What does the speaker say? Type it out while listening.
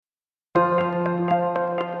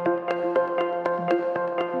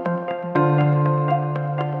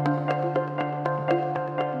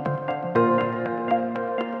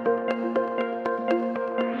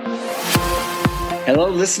Hello,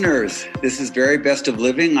 listeners. This is Very Best of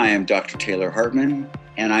Living. I am Dr. Taylor Hartman,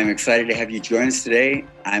 and I'm excited to have you join us today.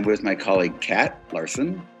 I'm with my colleague, Kat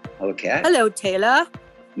Larson. Hello, Kat. Hello, Taylor.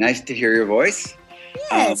 Nice to hear your voice.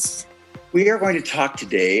 Yes. We are going to talk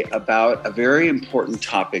today about a very important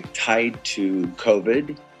topic tied to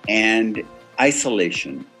COVID and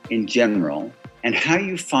isolation in general, and how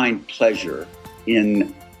you find pleasure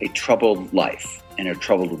in a troubled life and a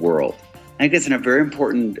troubled world. I think it's a very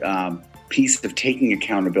important piece of taking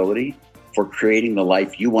accountability for creating the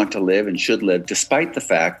life you want to live and should live, despite the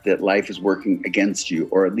fact that life is working against you,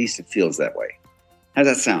 or at least it feels that way. How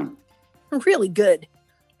does that sound? Really good.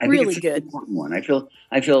 I think really it's good. An important one. I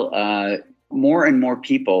feel more and more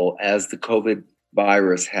people, as the COVID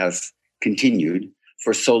virus has continued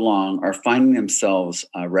for so long, are finding themselves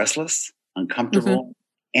restless, uncomfortable,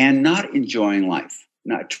 and not enjoying life.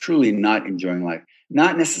 Truly not enjoying life.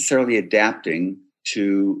 Not necessarily adapting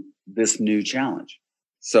to this new challenge.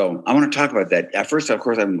 So I want to talk about that. At first, of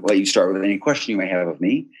course, I'm going to let you start with any question you may have of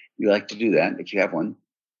me. You like to do that if you have one.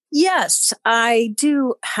 Yes, I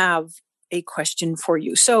do have a question for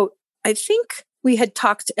you. So I think we had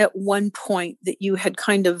talked at one point that you had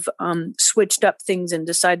kind of switched up things and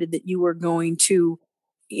decided that you were going to,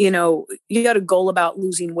 you got a goal about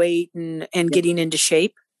losing weight and getting into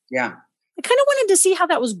shape. Yeah. I kind of wanted to see how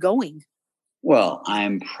that was going. Well,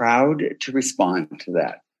 I'm proud to respond to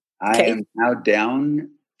that. Okay. I am now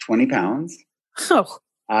down 20 pounds. Oh.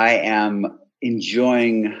 I am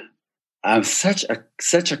enjoying such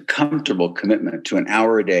a comfortable commitment to an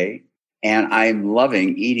hour a day. And I'm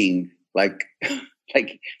loving eating like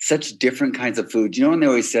such different kinds of food. You know, when they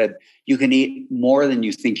always said, you can eat more than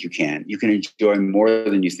you think you can. You can enjoy more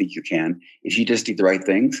than you think you can if you just eat the right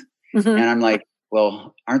things. Mm-hmm. And I'm like,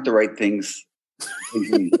 well, aren't the right things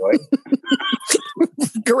you enjoy?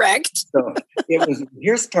 Correct. So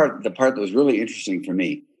here's the part that was really interesting for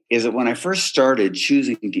me is that when I first started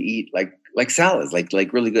choosing to eat like salads,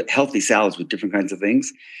 like really good healthy salads with different kinds of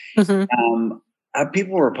things,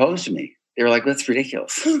 people were opposed to me. They were like, "That's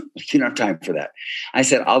ridiculous. You don't have time for that." I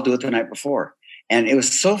said, "I'll do it the night before." And it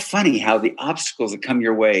was so funny how the obstacles that come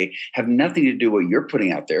your way have nothing to do with what you're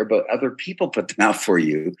putting out there, but other people put them out for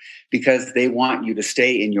you because they want you to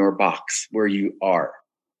stay in your box where you are.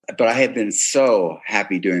 But I have been so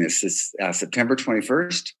happy doing this. This September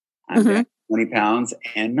 21st, I'm down 20 pounds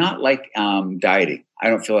and not like dieting. I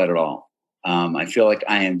don't feel that at all. I feel like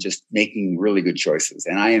I am just making really good choices,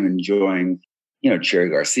 and I am enjoying, Cherry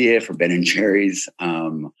Garcia for Ben & Jerry's.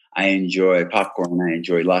 I enjoy popcorn. I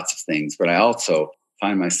enjoy lots of things, but I also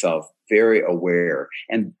find myself very aware.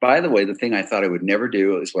 And by the way, the thing I thought I would never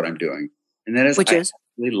do is what I'm doing. And that is, I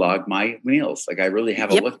really log my meals. Like I really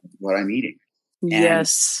have a look at what I'm eating. And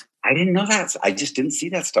yes. I didn't know that. I just didn't see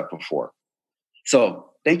that stuff before. So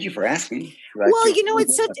thank you for asking. Well,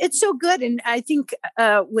 it's so good. And I think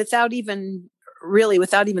without even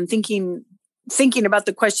thinking about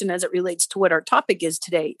the question as it relates to what our topic is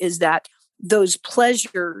today, is that those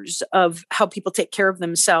pleasures of how people take care of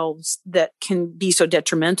themselves that can be so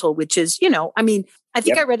detrimental, which is, I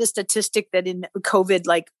think I read a statistic that in COVID,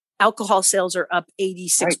 like alcohol sales are up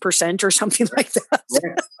 86% or something like that.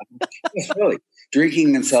 Right. Yes, really.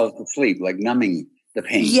 Drinking themselves to sleep, like numbing the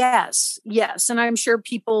pain. Yes. Yes. And I'm sure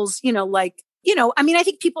people's, I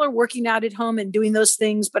think people are working out at home and doing those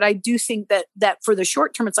things, but I do think that for the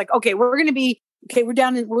short term, it's like, okay, we're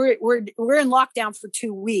down and we're in lockdown for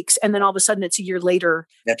 2 weeks. And then all of a sudden it's a year later,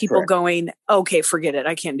 people correct. Going, okay, forget it.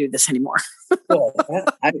 I can't do this anymore. Well,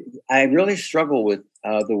 I really struggle with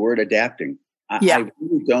the word adapting. I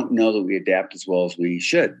really don't know that we adapt as well as we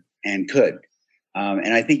should and could.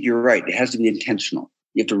 And I think you're right. It has to be intentional.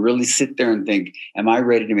 You have to really sit there and think, am I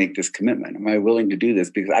ready to make this commitment? Am I willing to do this?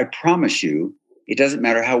 Because I promise you, it doesn't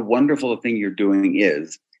matter how wonderful the thing you're doing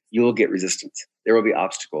is, you will get resistance. There will be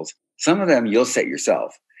obstacles. Some of them you'll set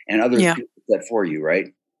yourself and others people set for you,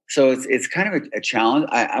 right? So it's kind of a challenge.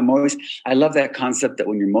 I love that concept that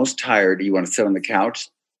when you're most tired, you want to sit on the couch,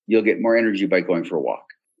 you'll get more energy by going for a walk.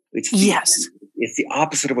 It's the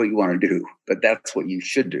opposite of what you want to do, but that's what you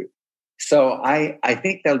should do. So I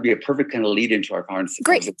think that would be a perfect kind of lead into our conversation.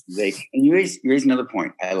 Great. Today. And you raised another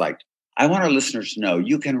point I liked. I want our listeners to know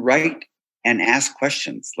you can write and ask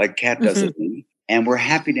questions like Kat does with me, and we're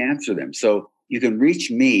happy to answer them. So you can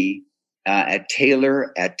reach me at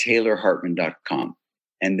taylor@taylorhartman.com.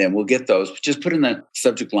 And then we'll get those. Just put in the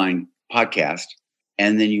subject line podcast,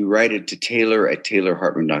 and then you write it to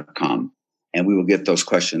taylor@taylorhartman.com. And we will get those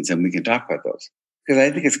questions and we can talk about those. Because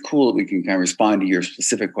I think it's cool that we can kind of respond to your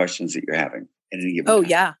specific questions that you're having at any given time.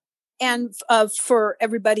 Yeah. And for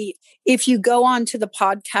everybody, if you go onto the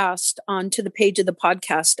podcast, onto the page of the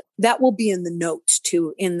podcast, that will be in the notes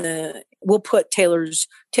too. We'll put Taylor,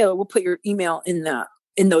 we'll put your email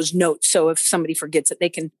in those notes. So if somebody forgets it, they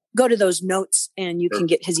can go to those notes and you can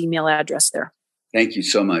get his email address there. Thank you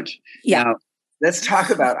so much. Yeah. Now, let's talk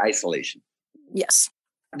about isolation. Yes.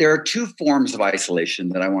 There are two forms of isolation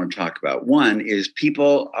that I want to talk about. One is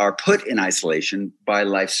people are put in isolation by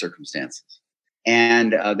life circumstances.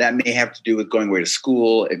 And that may have to do with going away to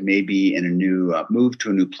school. It may be in a new move to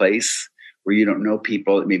a new place where you don't know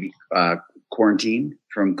people. It may be quarantine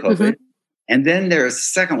from COVID. Mm-hmm. And then there's the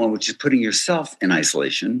second one, which is putting yourself in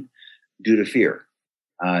isolation due to fear.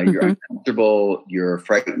 You're uncomfortable, you're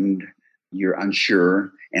frightened, you're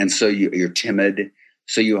unsure, and so you're timid.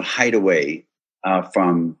 So you hide away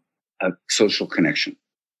from a social connection.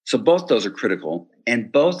 So both those are critical,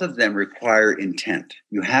 and both of them require intent.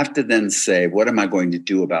 You have to then say, what am I going to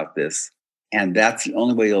do about this? And that's the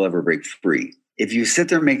only way you'll ever break free. If you sit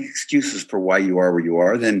there and make excuses for why you are where you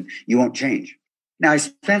are, then you won't change. Now, I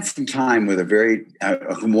spent some time with a very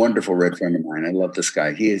wonderful red friend of mine. I love this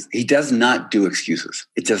guy. He does not do excuses.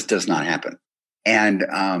 It just does not happen.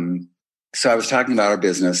 And so I was talking about our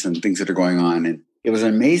business and things that are going on, and it was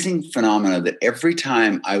an amazing phenomenon that every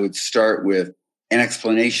time I would start with an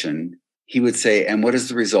explanation, he would say, and what is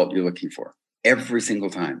the result you're looking for? Every single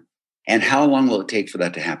time. And how long will it take for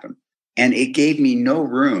that to happen? And it gave me no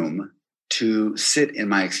room to sit in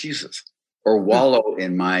my excuses or wallow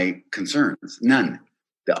in my concerns. None.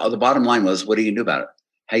 The bottom line was, what are you going to do about it?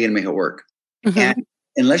 How are you going to make it work? Mm-hmm. And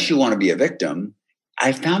unless you want to be a victim,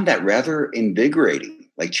 I found that rather invigorating,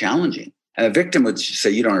 like challenging. And a victim would say,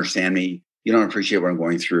 you don't understand me. You don't appreciate what I'm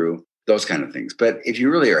going through, those kind of things. But if you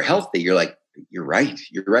really are healthy, you're like, you're right.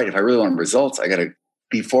 You're right. If I really want results, I got to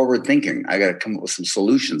be forward thinking. I got to come up with some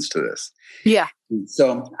solutions to this. Yeah.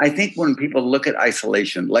 So I think when people look at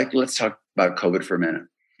isolation, like let's talk about COVID for a minute.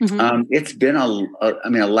 Mm-hmm. It's been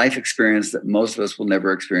a life experience that most of us will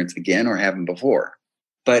never experience again or haven't before.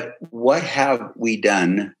 But what have we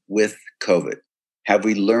done with COVID? Have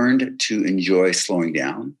we learned to enjoy slowing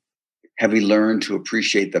down? Have we learned to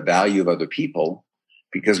appreciate the value of other people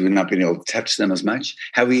because we've not been able to touch them as much?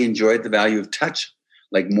 Have we enjoyed the value of touch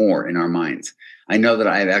like more in our minds? I know that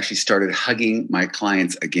I've actually started hugging my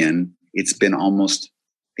clients again. It's been almost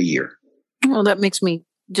a year. Well, that makes me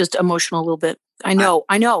just emotional a little bit. I know,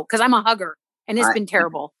 because I'm a hugger, and it's been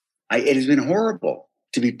terrible. It has been horrible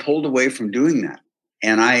to be pulled away from doing that.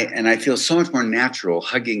 And I feel so much more natural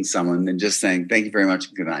hugging someone than just saying, thank you very much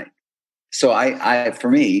and good night. So for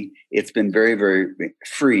me, it's been very, very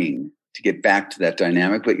freeing to get back to that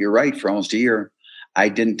dynamic. But you're right, for almost a year, I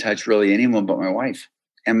didn't touch really anyone but my wife.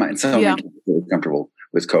 And so I'm really comfortable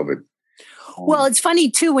with COVID. Well, it's funny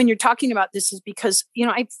too, when you're talking about this, is because,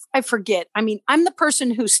 I forget. I mean, I'm the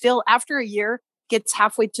person who still, after a year, gets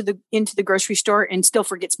halfway into the grocery store and still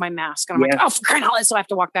forgets my mask. And I'm like, oh, for crying out loud, so I have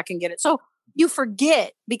to walk back and get it. So you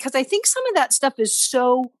forget, because I think some of that stuff is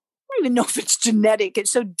so, I don't even know if it's genetic.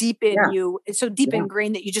 It's so deep in you. It's so deep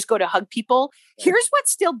ingrained that you just go to hug people. Here's what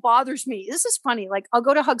still bothers me. This is funny. Like, I'll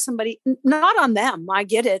go to hug somebody, not on them. I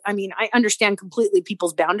get it. I mean, I understand completely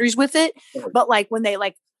people's boundaries with it. But like when they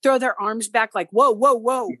throw their arms back, like, whoa, whoa,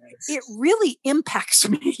 whoa. Yes. It really impacts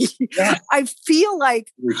me. Yeah. I feel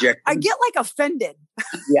like I get offended.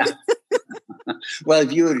 Yeah. Well,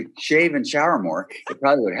 if you would shave and shower more, it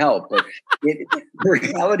probably would help. But the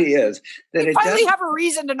reality is that you finally have a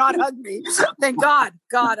reason to not hug me. Thank God.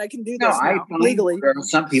 God, I can do this now, legally. There are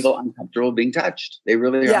some people uncomfortable being touched. They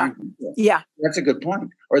really are. Yeah. That's a good point.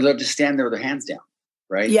 Or they'll just stand there with their hands down.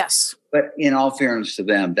 Right? Yes. But in all fairness to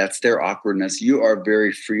them, that's their awkwardness. You are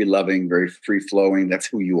very free-loving, very free-flowing. That's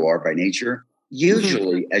who you are by nature.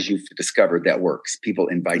 Usually, as you've discovered, that works. People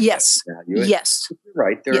invite you to value it. Yes. You're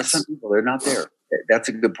right. There are some people that are not there. That's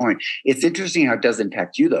a good point. It's interesting how it does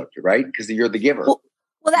impact you, though, right? Because you're the giver.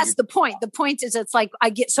 Well, that's the point. The point is, it's like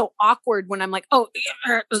I get so awkward when I'm like, oh,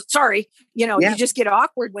 sorry. You just get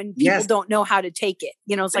awkward when people don't know how to take it.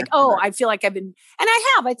 It's like, I feel like I've been, and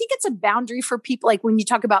I think it's a boundary for people. Like when you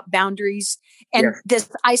talk about boundaries and this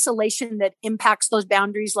isolation that impacts those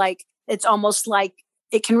boundaries, like it's almost like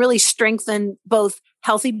it can really strengthen both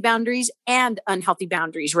healthy boundaries and unhealthy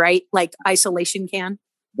boundaries, right? Like isolation can.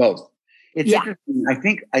 Both. It's interesting.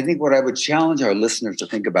 I think what I would challenge our listeners to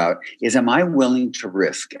think about is, am I willing to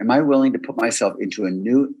risk? Am I willing to put myself into a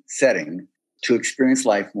new setting to experience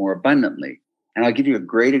life more abundantly? And I'll give you a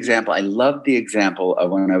great example. I love the example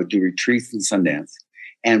of when I would do retreats in Sundance,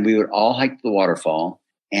 and we would all hike to the waterfall,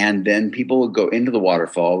 and then people would go into the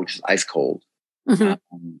waterfall, which is ice cold, and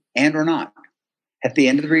or not. At the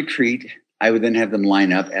end of the retreat, I would then have them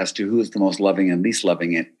line up as to who is the most loving and least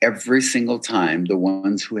loving. And every single time, the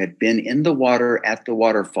ones who had been in the water at the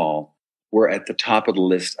waterfall were at the top of the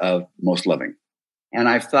list of most loving. And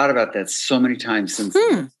I've thought about that so many times since.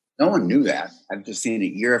 No one knew that. I've just seen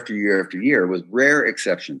it year after year after year with rare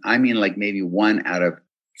exception. I mean, like maybe 1 out of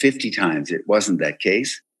 50 times it wasn't that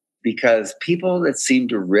case, because people that seem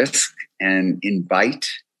to risk and invite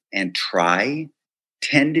and try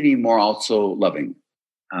tend to be more also loving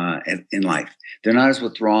in life. They're not as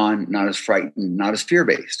withdrawn, not as frightened, not as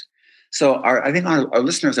fear-based. So I think our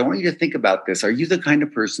listeners, I want you to think about this. Are you the kind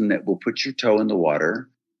of person that will put your toe in the water?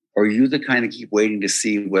 Or are you the kind of keep waiting to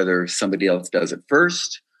see whether somebody else does it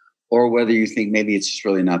first? Or whether you think maybe it's just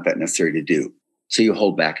really not that necessary to do. So you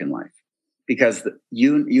hold back in life. Because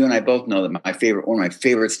you and I both know that one of my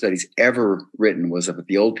favorite studies ever written was about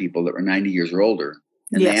the old people that were 90 years or older.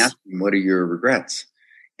 And they asked them, what are your regrets?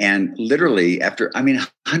 And literally after,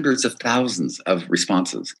 hundreds of thousands of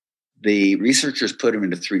responses, the researchers put them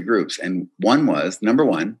into 3 groups. And number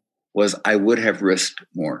one was, I would have risked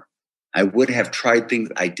more. I would have tried things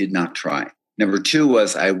I did not try. Number 2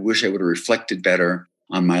 was, I wish I would have reflected better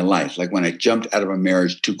on my life. Like when I jumped out of a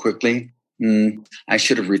marriage too quickly, I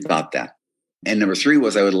should have rethought that. And number 3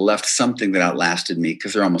 was, I would have left something that outlasted me,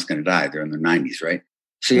 because they're almost going to die. They're in their 90s, right?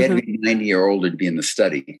 So you had to be 90 or older to be in the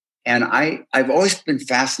study. And I've always been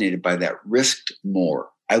fascinated by that, risked more.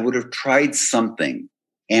 I would have tried something.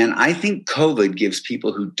 And I think COVID gives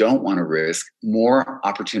people who don't want to risk more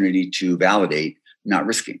opportunity to validate not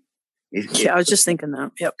risking. I was just thinking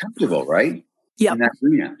that. Yep. Comfortable, right? Yep. In that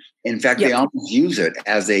arena. In fact, they almost use it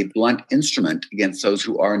as a blunt instrument against those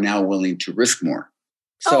who are now willing to risk more.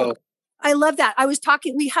 So I love that. I was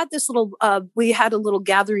talking, we had a little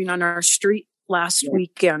gathering on our street last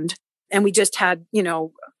weekend, and we just had,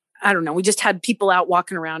 we just had people out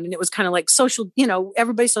walking around, and it was kind of like social,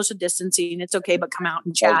 everybody's social distancing. It's okay, but come out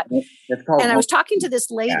and chat. And I was talking to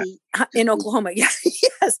this lady in Oklahoma.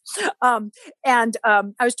 Yes. And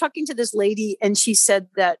I was talking to this lady, and she said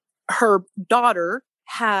that her daughter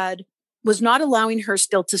was not allowing her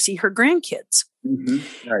still to see her grandkids.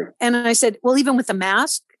 Mm-hmm. Right. And I said, well, even with the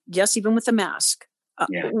mask? Yes, even with the mask.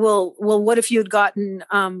 Well, what if you had gotten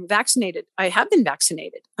vaccinated? I have been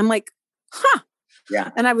vaccinated. I'm like,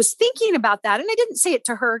 Yeah. And I was thinking about that, and I didn't say it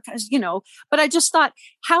to her because, but I just thought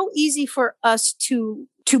how easy for us to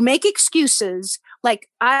make excuses. Like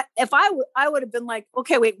I would have been like,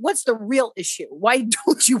 okay, wait, what's the real issue? Why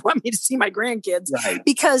don't you want me to see my grandkids? Right.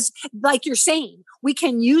 Because like you're saying, we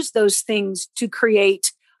can use those things to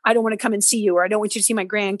create, I don't want to come and see you, or I don't want you to see my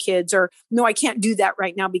grandkids, or no, I can't do that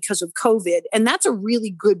right now because of COVID. And that's a really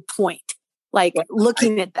good point. Like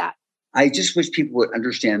looking at that. I just wish people would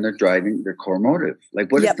understand their driving, their core motive.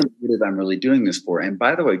 Like, what is the motive I'm really doing this for? And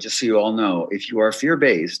by the way, just so you all know, if you are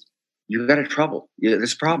fear-based, you've got a trouble.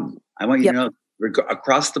 There's a problem. I want you to know,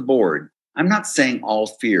 across the board, I'm not saying all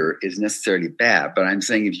fear is necessarily bad, but I'm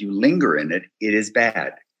saying if you linger in it, it is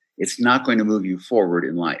bad. It's not going to move you forward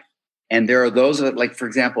in life. And there are those that, like, for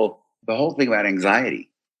example, the whole thing about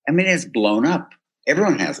anxiety. It's blown up.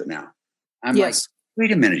 Everyone has it now. I'm like,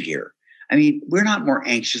 wait a minute here. We're not more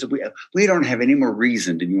anxious. We don't have any more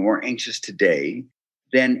reason to be more anxious today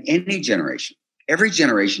than any generation. Every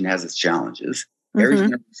generation has its challenges. Every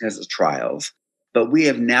generation has its trials. But we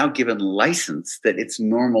have now given license that it's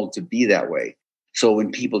normal to be that way. So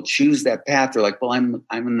when people choose that path, they're like, well, I'm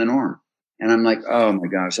in the norm. And I'm like, oh my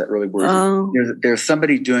gosh, that really worries me. There's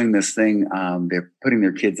somebody doing this thing. They're putting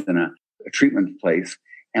their kids in a treatment place.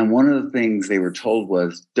 And one of the things they were told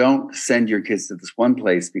was, don't send your kids to this one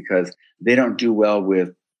place because they don't do well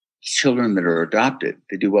with children that are adopted.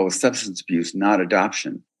 They do well with substance abuse, not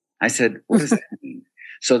adoption. I said, what does that mean?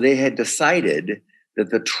 So they had decided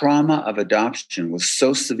that the trauma of adoption was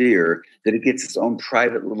so severe that it gets its own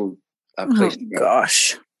private little place. Oh,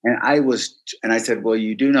 gosh. And I said, well,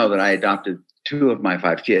 you do know that I adopted 2 of my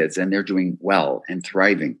 5 kids, and they're doing well and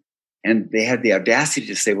thriving. And they had the audacity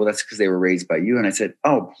to say, well, that's because they were raised by you. And I said,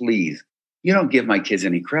 oh, please, you don't give my kids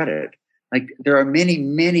any credit. Like, there are many,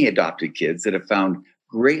 many adopted kids that have found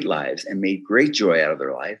great lives and made great joy out of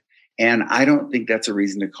their life. And I don't think that's a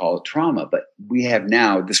reason to call it trauma. But we have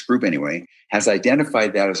now, this group anyway, has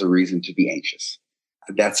identified that as a reason to be anxious.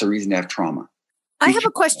 That's a reason to have trauma. I have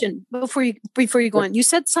a question before you go on. You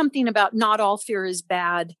said something about not all fear is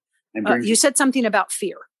bad. You said something about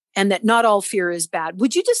fear. And that not all fear is bad.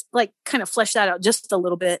 Would you just kind of flesh that out just a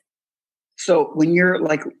little bit? So when you're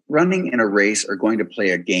like running in a race or going to play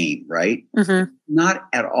a game, right? Mm-hmm. Not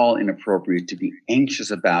at all inappropriate to be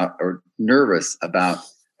anxious about or nervous about,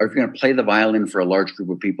 or if you're going to play the violin for a large group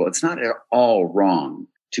of people, it's not at all wrong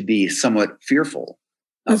to be somewhat fearful.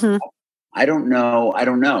 I don't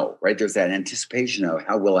know, right? There's that anticipation of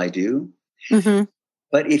how will I do? Mm-hmm.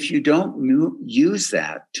 But if you don't use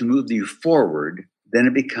that to move you forward, then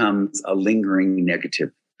it becomes a lingering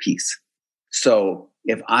negative piece. So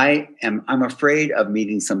if I'm afraid of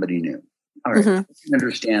meeting somebody new. All right, I can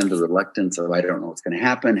understand the reluctance of I don't know what's going to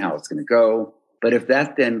happen, how it's going to go. But if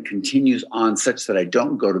that then continues on such that I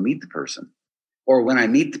don't go to meet the person, or when I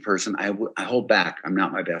meet the person, I hold back, I'm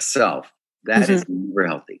not my best self, that is never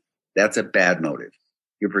healthy. That's a bad motive.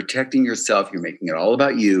 You're protecting yourself. You're making it all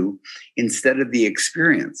about you instead of the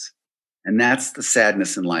experience. And that's the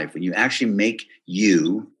sadness in life. When you actually make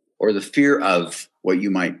you or the fear of what you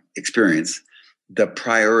might experience the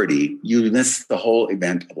priority, you miss the whole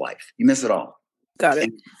event of life. You miss it all. Got it.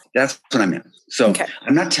 And that's what I meant. So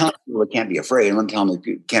I'm not telling people they can't be afraid. I'm not telling them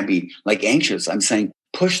they can't be like anxious. I'm saying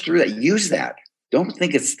push through that. Use that. Don't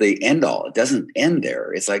think it's the end all. It doesn't end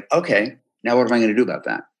there. It's like, okay, now what am I going to do about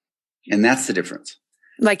that? And that's the difference.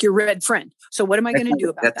 Like your red friend. So what am I going to do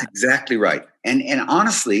about that? That's exactly right. And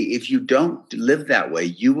honestly, if you don't live that way,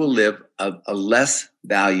 you will live a less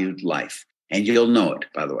valued life. And you'll know it,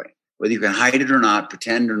 by the way, whether you can hide it or not,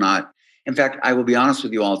 pretend or not. In fact, I will be honest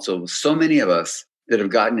with you also, so many of us that have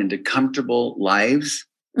gotten into comfortable lives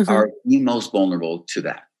are the most vulnerable to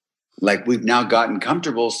that. Like we've now gotten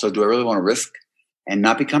comfortable. So do I really want to risk and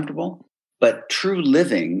not be comfortable? But true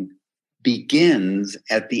living begins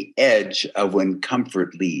at the edge of when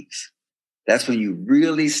comfort leaves. That's when you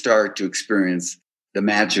really start to experience the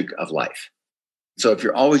magic of life. So if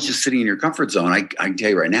you're always just sitting in your comfort zone, I can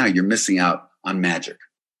tell you right now, you're missing out on magic,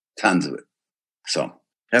 tons of it. So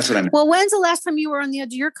that's what I mean. Well, when's the last time you were on the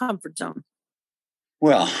edge of your comfort zone?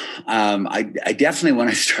 Well, I definitely, when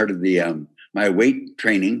I started my weight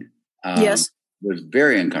training, was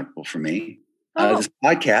very uncomfortable for me. This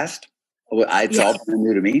podcast, it's all brand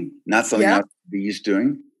new to me, not something I'd be used to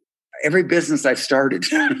doing. Every business I've started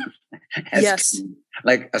has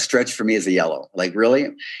like a stretch for me as a yellow, like really.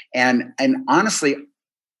 And honestly,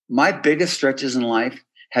 my biggest stretches in life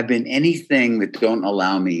have been anything that don't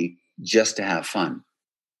allow me just to have fun.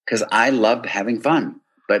 Because I love having fun,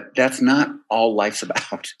 but that's not all life's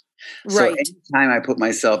about. Right. So anytime I put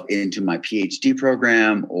myself into my PhD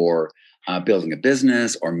program or building a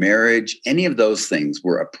business or marriage, any of those things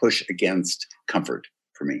were a push against comfort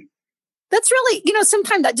for me. That's really,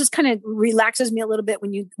 sometimes that just kind of relaxes me a little bit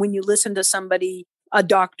when you listen to somebody, a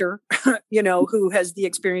doctor, who has the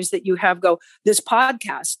experience that you have go, this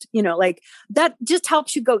podcast, like that just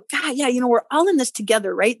helps you go, God, yeah, we're all in this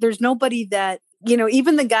together, right? There's nobody that,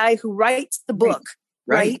 even the guy who writes the book,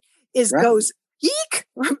 right. Goes, eek,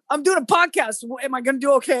 I'm doing a podcast. Am I going to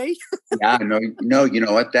do okay? Yeah, no, you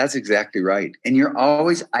know what? That's exactly right. And you're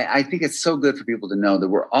always, I think it's so good for people to know that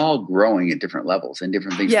we're all growing at different levels and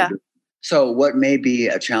different things. Yeah. So what may be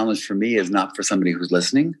a challenge for me is not for somebody who's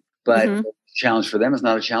listening, but a challenge for them is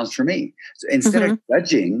not a challenge for me. So instead of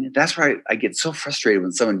judging, that's why I get so frustrated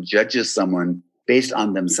when someone judges someone based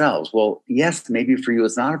on themselves. Well, yes, maybe for you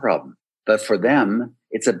it's not a problem, but for them,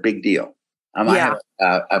 it's a big deal. I have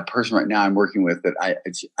a person right now I'm working with that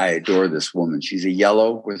I adore this woman. She's a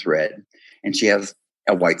yellow with red, and she has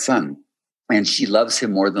a white son, and she loves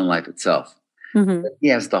him more than life itself. But he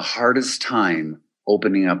has the hardest time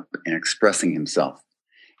opening up and expressing himself.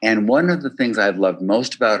 And one of the things I've loved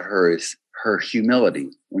most about her is her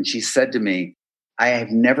humility. When she said to me, I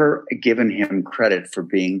have never given him credit for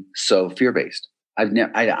being so fear-based. I'm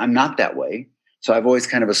not that way. So I've always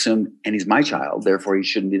kind of assumed, and he's my child, therefore he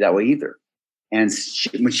shouldn't be that way either. And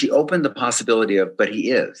when she opened the possibility of, but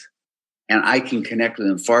he is, and I can connect with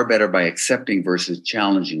him far better by accepting versus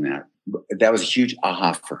challenging that was a huge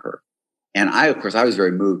aha for her. And I was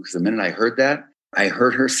very moved because the minute I heard that, I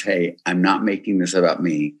heard her say, I'm not making this about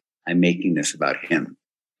me. I'm making this about him.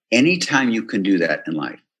 Anytime you can do that in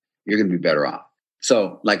life, you're going to be better off.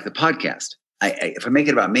 So like the podcast, if I make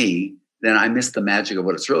it about me, then I miss the magic of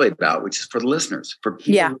what it's really about, which is for the listeners, for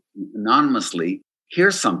people who anonymously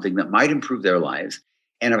hear something that might improve their lives.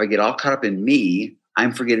 And if I get all caught up in me,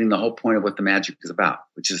 I'm forgetting the whole point of what the magic is about,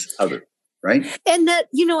 which is other, right? And that,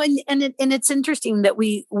 and it's interesting that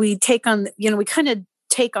we take on, we kind of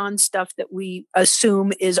take on stuff that we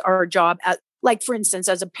assume is our job. Like, for instance,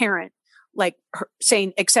 as a parent, like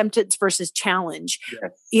saying acceptance versus challenge,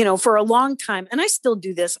 for a long time. And I still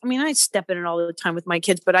do this. I mean, I step in it all the time with my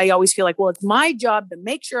kids, but I always feel like, well, it's my job to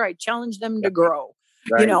make sure I challenge them to grow.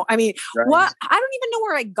 Right. What? I don't even know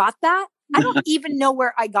where I got that. I don't even know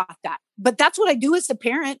where I got that, but that's what I do as a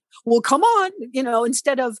parent. Well, come on,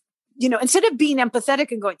 instead of being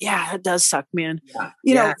empathetic and going, yeah, it does suck, man.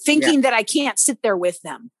 Thinking that I can't sit there with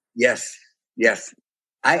them. Yes.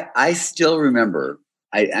 I still remember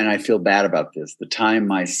I feel bad about this. The time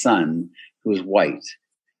my son, who is white,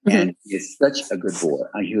 and he is such a good boy.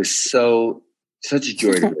 He was such a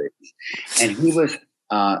joy to raise. And he was,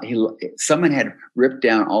 someone had ripped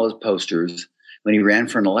down all his posters when he ran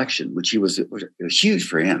for an election, which it was huge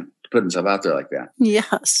for him to put himself out there like that.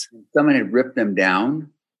 Yes. Someone had ripped them down,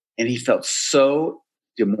 and he felt so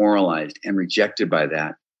demoralized and rejected by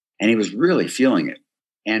that. And he was really feeling it.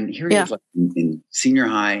 And here he was like in senior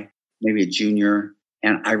high, maybe a junior.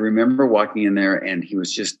 And I remember walking in there, and he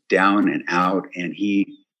was just down and out, and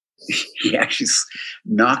he actually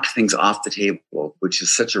knocked things off the table, which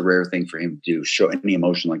is such a rare thing for him to do, show any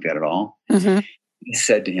emotion like that at all. He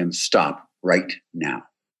said to him, "Stop right now.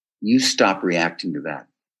 You stop reacting to that.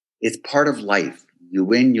 It's part of life. You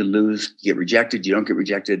win, you lose, you get rejected, you don't get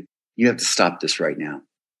rejected. You have to stop this right now."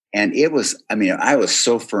 And it was, I was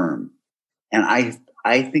so firm. And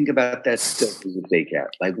I think about that still as a day cat.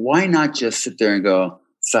 Like, why not just sit there and go,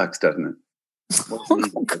 sucks, doesn't it?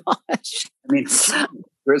 Oh, gosh.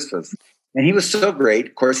 Christmas. And he was so great.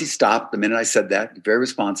 Of course, he stopped the minute I said that, very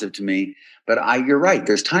responsive to me. But you're right.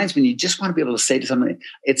 There's times when you just want to be able to say to somebody,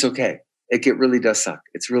 it's okay. It really does suck.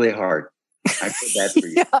 It's really hard. I feel bad for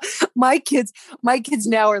you. Yeah. My kids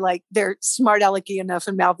now are like, they're smart alecky enough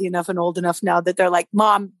and mouthy enough and old enough now that they're like,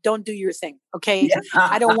 Mom, don't do your thing. Okay. Yeah.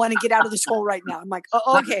 I don't want to get out of this hole right now. I'm like,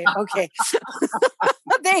 oh, okay.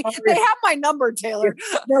 They have my number, Taylor.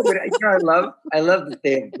 No, but I love that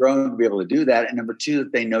they have grown to be able to do that. And number two,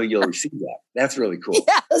 that they know you'll receive that. That's really cool.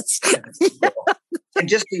 Yes. Cool. And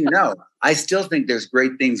just so you know, I still think there's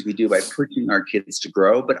great things we do by pushing our kids to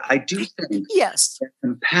grow. But I do think that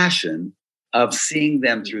compassion of seeing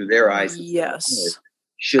them through their eyes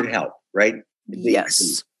should help, right?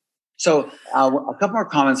 Yes. So a couple more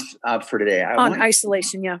comments for today.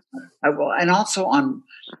 Isolation, yeah. And also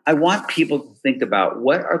I want people to think about,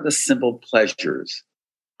 what are the simple pleasures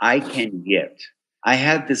I can get? I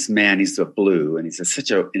had this man, he's a blue, and he's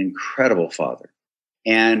such an incredible father.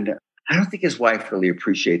 And I don't think his wife really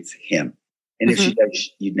appreciates him. And if she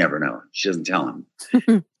does, you'd never know. She doesn't tell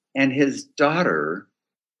him. And his daughter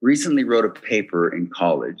recently wrote a paper in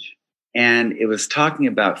college, and it was talking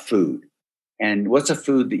about food and what's a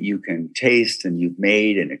food that you can taste and you've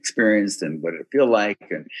made and experienced, and what did it feel like,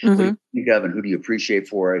 and what do you think of, and who do you appreciate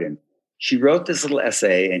for it. And she wrote this little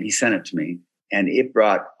essay, and he sent it to me, and it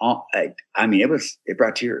brought it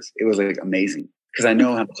brought tears. It was like amazing, because I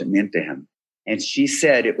know how much it meant to him. And she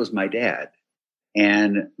said it was my dad,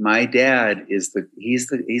 and my dad he's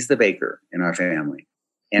the baker in our family.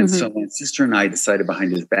 And so my sister and I decided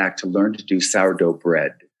behind his back to learn to do sourdough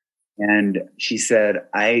bread. And she said,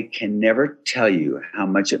 I can never tell you how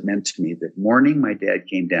much it meant to me that morning my dad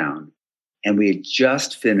came down, and we had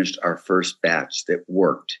just finished our first batch that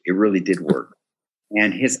worked. It really did work.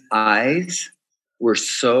 And his eyes were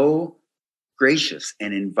so gracious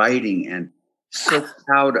and inviting and so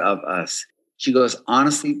proud of us. She goes,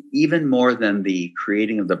 honestly, even more than the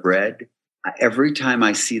creating of the bread, every time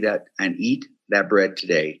I see that and eat that bread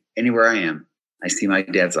today, anywhere I am, I see my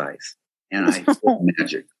dad's eyes, and I feel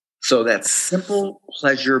magic. So that simple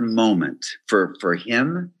pleasure moment for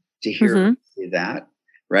him to hear say that,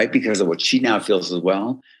 right? Because of what she now feels as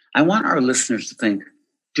well. I want our listeners to think,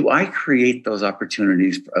 do I create those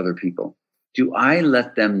opportunities for other people? Do I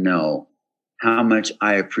let them know how much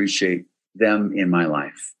I appreciate them in my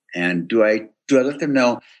life? And do I let them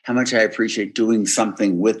know how much I appreciate doing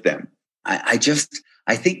something with them? I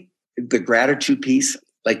think the gratitude piece,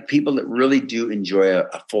 like people that really do enjoy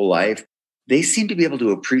a full life, they seem to be able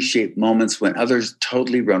to appreciate moments when others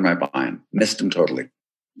totally run right by them, missed them totally.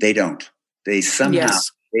 They don't. They somehow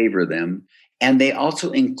favor them. And they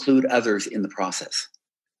also include others in the process.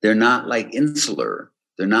 They're not like insular.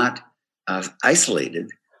 They're not isolated.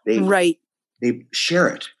 They share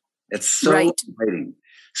it. It's so exciting.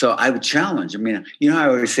 So I would challenge. I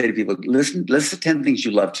always say to people, listen to 10 things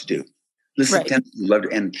you love to do. Listen to 10 things you love to,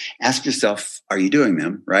 and ask yourself, are you doing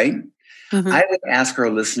them, right? I would ask our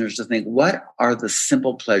listeners to think, what are the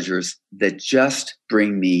simple pleasures that just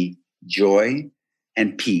bring me joy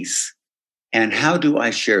and peace? And how do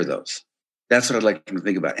I share those? That's what I'd like them to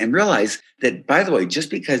think about. And realize that, by the way, just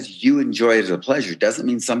because you enjoy it as a pleasure doesn't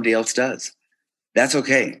mean somebody else does. That's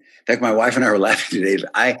okay. In fact, my wife and I were laughing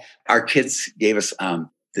today. Our kids gave us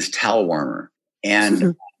this towel warmer.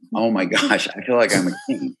 And oh my gosh, I feel like I'm a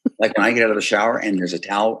king. Like when I get out of the shower and there's a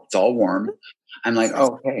towel, it's all warm. I'm like,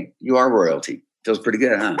 oh, hey, you are royalty. Feels pretty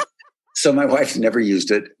good, huh? So my wife's never used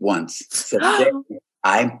it once. So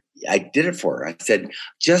I did it for her. I said,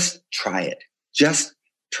 just try it. Just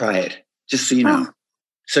try it. Just so you know.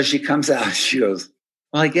 So she comes out. She goes,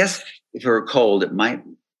 well, I guess if it were cold, it might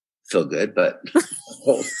feel good, but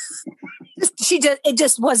it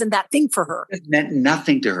just wasn't that thing for her. It meant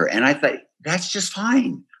nothing to her. And I thought, that's just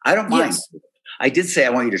fine. I don't mind. Yes. I did say, I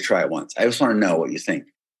want you to try it once. I just want to know what you think.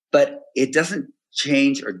 But it doesn't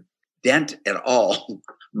change or dent at all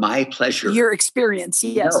my pleasure. Your experience,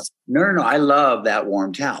 yes. No. I love that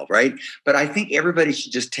warm towel, right? But I think everybody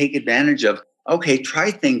should just take advantage of, okay, try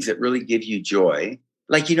things that really give you joy.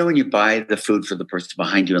 Like, when you buy the food for the person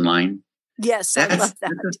behind you in line. Yes, I love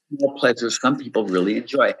that. That's a small pleasure some people really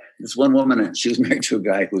enjoy. This one woman, she was married to a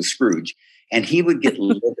guy who was Scrooge, and he would get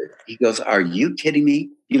livid. He goes, "Are you kidding me?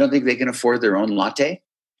 You don't think they can afford their own latte?"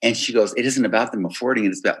 And she goes, "It isn't about them affording it.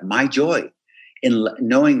 It's about my joy in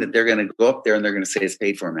knowing that they're going to go up there and they're going to say it's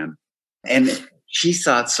paid for, ma'am." And she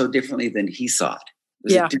saw it so differently than he saw it. It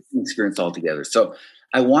was a different experience altogether. So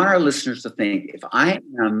I want our listeners to think, if I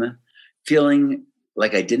am feeling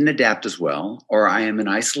like I didn't adapt as well, or I am in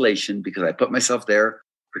isolation because I put myself there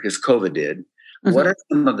because COVID did, what are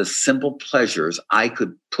some of the simple pleasures I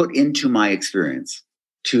could put into my experience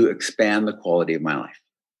to expand the quality of my life?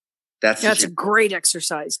 That's a great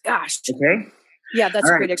exercise. Gosh. Okay. Yeah, that's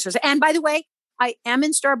a great exercise. And by the way, I am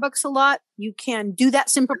in Starbucks a lot. You can do that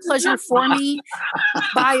simple pleasure for me.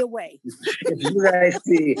 Buy away. If you guys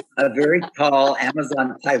see a very tall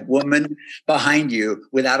Amazon type woman behind you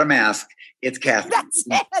without a mask, it's Kathy. That's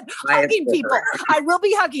it. Hugging people. I will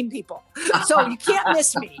be hugging people. So you can't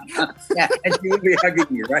miss me. Yeah, and she will be hugging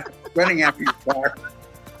you, right? Running after your car.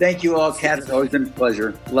 Thank you all, Kat. It's always been a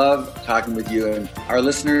pleasure. Love talking with you. And our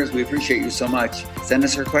listeners, we appreciate you so much. Send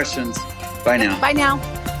us your questions. Bye now. Bye now.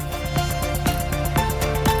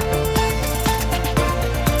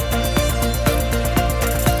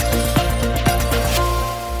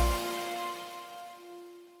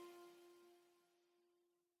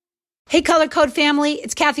 Hey, Color Code family,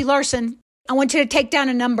 it's Kathy Larson. I want you to take down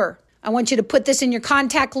a number. I want you to put this in your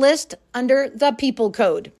contact list under the People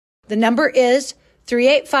Code. The number is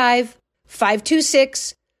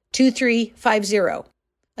 385-526-2350.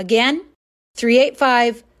 Again,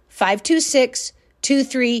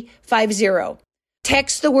 385-526-2350.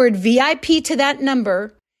 Text the word VIP to that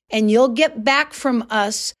number, and you'll get back from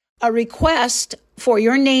us a request for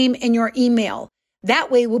your name and your email.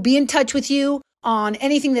 That way, we'll be in touch with you on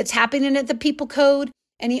anything that's happening at the People Code,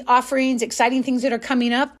 any offerings, exciting things that are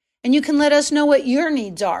coming up, and you can let us know what your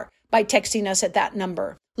needs are by texting us at that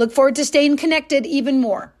number. Look forward to staying connected even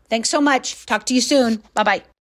more. Thanks so much. Talk to you soon. Bye-bye.